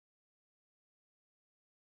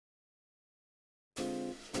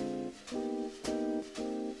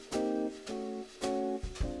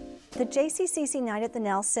The JCCC Night at the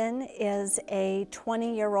Nelson is a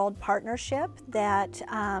 20-year-old partnership that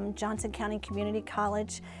Johnson County Community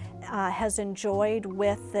College has enjoyed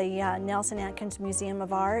with the Nelson Atkins Museum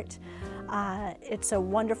of Art. It's a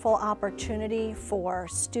wonderful opportunity for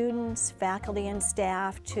students, faculty, and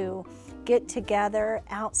staff to get together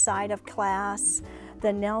outside of class.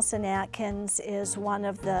 The Nelson Atkins is one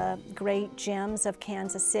of the great gems of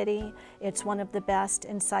Kansas City. It's one of the best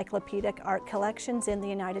encyclopedic art collections in the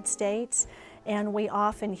United States. And we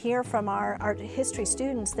often hear from our art history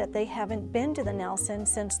students that they haven't been to the Nelson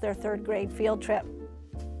since their third grade field trip.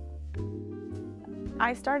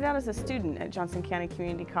 I started out as a student at Johnson County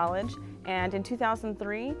Community College, and in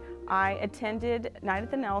 2003 I attended Night at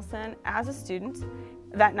the Nelson as a student.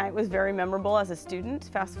 That night was very memorable as a student.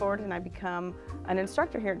 Fast forward and I become an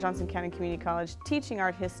instructor here at Johnson County Community College teaching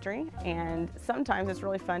art history, and sometimes it's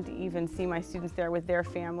really fun to even see my students there with their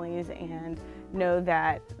families and know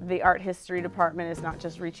that the art history department is not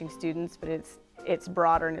just reaching students, but it's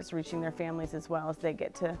broader and it's reaching their families as well, as they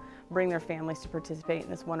get to bring their families to participate in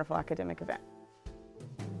this wonderful academic event.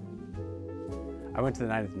 I went to the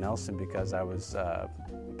Night at the Nelson because I was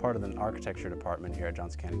part of the architecture department here at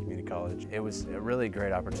Johnson County Community College. It was a really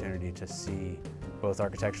great opportunity to see, both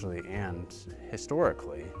architecturally and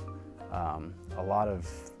historically, a lot of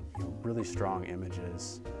really strong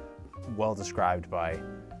images, well described by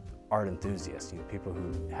art enthusiasts, people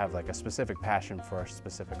who have like a specific passion for a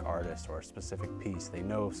specific artist or a specific piece. They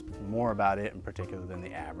know more about it in particular than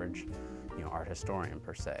the average art historian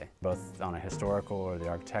per se. Both on a historical or the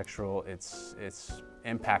architectural, its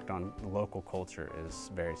impact on local culture is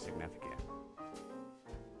very significant.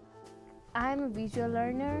 I'm a visual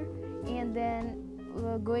learner, and then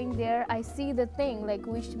going there I see the thing like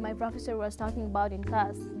which my professor was talking about in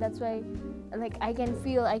class. That's why I can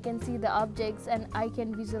feel, I can see the objects, and I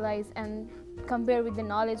can visualize and compare with the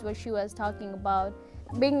knowledge what she was talking about.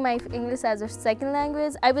 Being my English as a second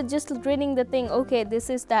language, I was just reading the thing, okay, this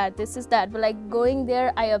is that, but going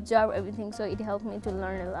there I observe everything, so it helped me to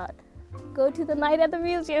learn a lot. Go to the night at the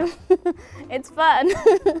museum. It's fun.